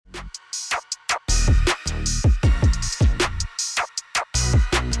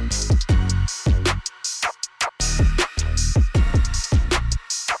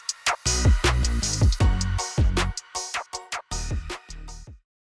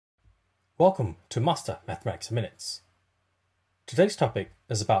Welcome to Master Mathematics in Minutes. Today's topic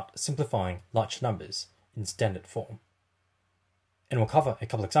is about simplifying large numbers in standard form. And we'll cover a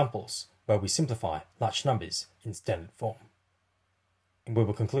couple examples where we simplify large numbers in standard form. And we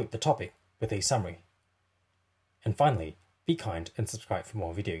will conclude the topic with a summary. And finally, be kind and subscribe for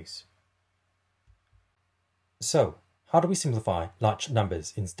more videos. So, how do we simplify large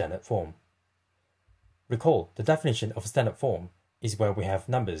numbers in standard form? Recall, the definition of standard form is where we have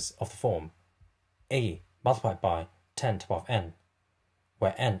numbers of the form a multiplied by 10 to the power of n,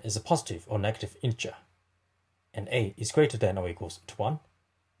 where n is a positive or negative integer, and a is greater than or equals to 1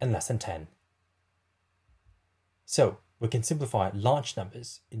 and less than 10. So, we can simplify large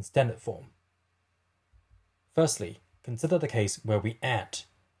numbers in standard form. Firstly, consider the case where we add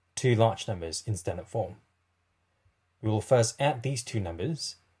two large numbers in standard form. We will first add these two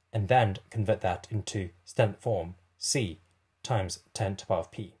numbers and then convert that into standard form c times 10 to the power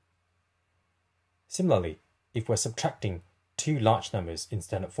of p. Similarly, if we're subtracting two large numbers in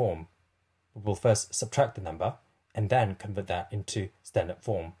standard form, we will first subtract the number and then convert that into standard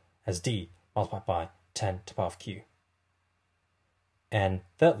form as d multiplied by 10 to the power of q. And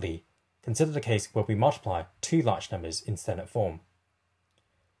thirdly, consider the case where we multiply two large numbers in standard form.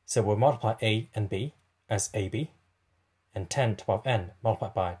 So we'll multiply a and b as ab, and 10 to the power of n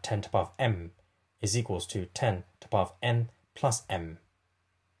multiplied by 10 to the power of m is equals to 10 to the power of n plus m.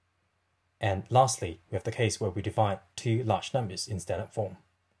 And lastly, we have the case where we divide two large numbers in standard form.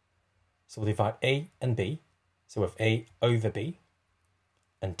 So we'll divide a and b, so we have a over b,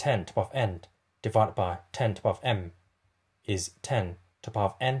 and 10 to the power of n divided by 10 to the power of m is 10 to the power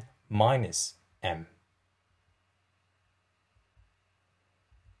of n minus m.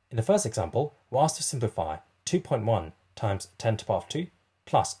 In the first example, we're asked to simplify 2.1 times 10 to the power of 2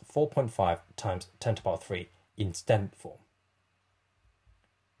 plus 4.5 times 10 to the power of 3 in standard form.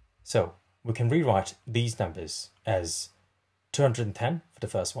 So we can rewrite these numbers as 210 for the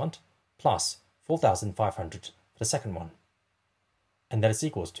first one plus 4,500 for the second one. And that is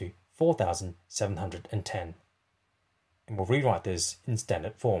equals to 4,710. And we'll rewrite this in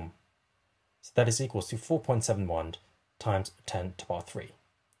standard form. So that is equals to 4.71 times 10 to the power of 3.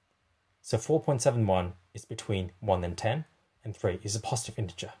 So 4.71 is between 1 and 10, and 3 is a positive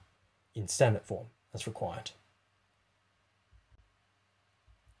integer in standard form as required.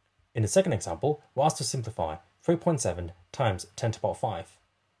 In the second example, we're asked to simplify 3.7 times 10 to the power of 5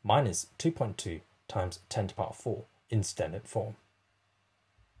 minus 2.2 times 10 to the power of 4 in standard form.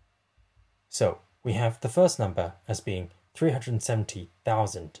 So we have the first number as being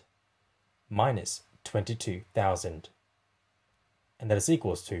 370,000 minus 22,000, and that is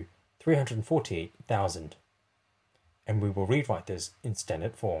equals to 348,000. And we will rewrite this in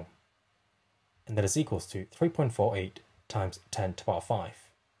standard form. And that is equals to 3.48 times 10 to the power of 5.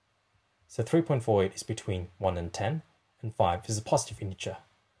 So 3.48 is between 1 and 10, and 5 is a positive integer.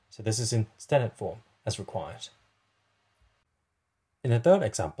 So this is in standard form as required. In the third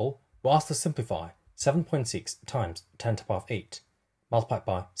example, we're asked to simplify 7.6 times 10 to the power of 8 multiplied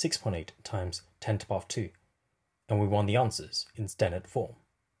by 6.8 times 10 to the power of 2, and we want the answers in standard form.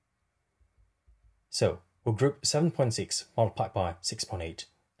 So we'll group 7.6 multiplied by 6.8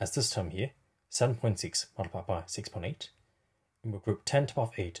 as this term here, 7.6 multiplied by 6.8, and we'll group 10 to the power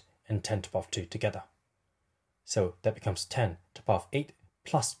of 8 and 10 to the power of 2 together. So that becomes 10 to the power of 8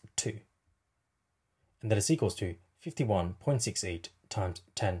 plus 2. And that is equals to 51.68 times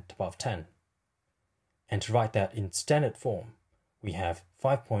 10 to the power of 10. And to write that in standard form, we have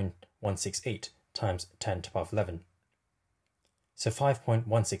 5.168 times 10 to the power of 11. So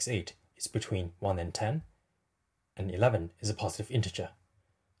 5.168 is between 1 and 10, and 11 is a positive integer.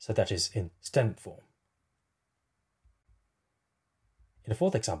 So that is in standard form. In the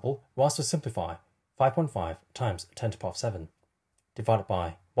fourth example, we're asked to simplify 5.5 times 10 to the power of 7 divided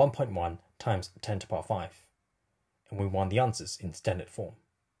by 1.1 times 10 to the power of 5, and we want the answers in standard form.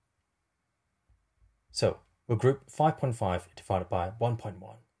 So we'll group 5.5 divided by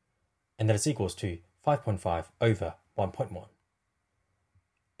 1.1, and that is equals to 5.5 over 1.1.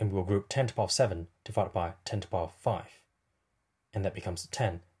 And we'll group 10 to the power of 7 divided by 10 to the power of 5, and that becomes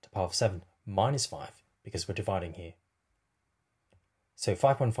 10 to the power of 7 minus 5 because we're dividing here. So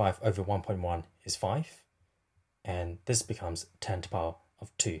 5.5 over 1.1 is 5, and this becomes 10 to the power of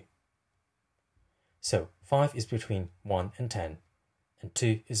 2. So 5 is between 1 and 10, and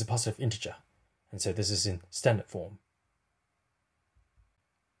 2 is a positive integer, and so this is in standard form.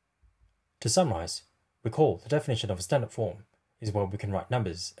 To summarize, recall the definition of a standard form is where we can write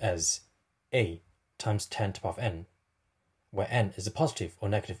numbers as a times 10 to the power of n, where n is a positive or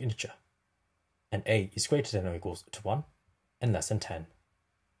negative integer, and a is greater than or equals to 1 and less than 10.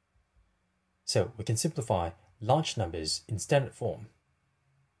 So we can simplify large numbers in standard form.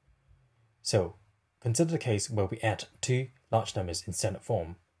 So consider the case where we add two large numbers in standard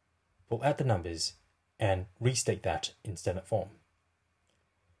form. We'll add the numbers and restate that in standard form.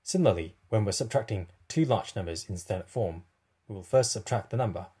 Similarly, when we're subtracting two large numbers in standard form, we will first subtract the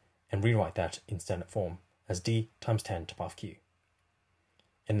number and rewrite that in standard form as d times 10 to the power of q.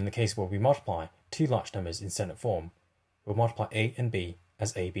 And in the case where we multiply two large numbers in standard form, we'll multiply a and b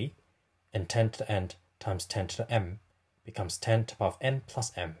as ab, and 10 to the n times 10 to the m becomes 10 to the power of n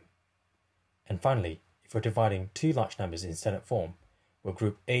plus m. And finally, if we're dividing two large numbers in standard form, we'll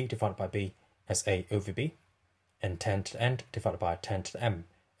group a divided by b as a over b, and 10 to the n divided by 10 to the m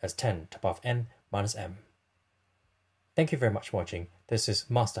as 10 to the power of n minus m. Thank you very much for watching. This is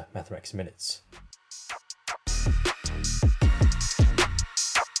Master Mathematics Minutes.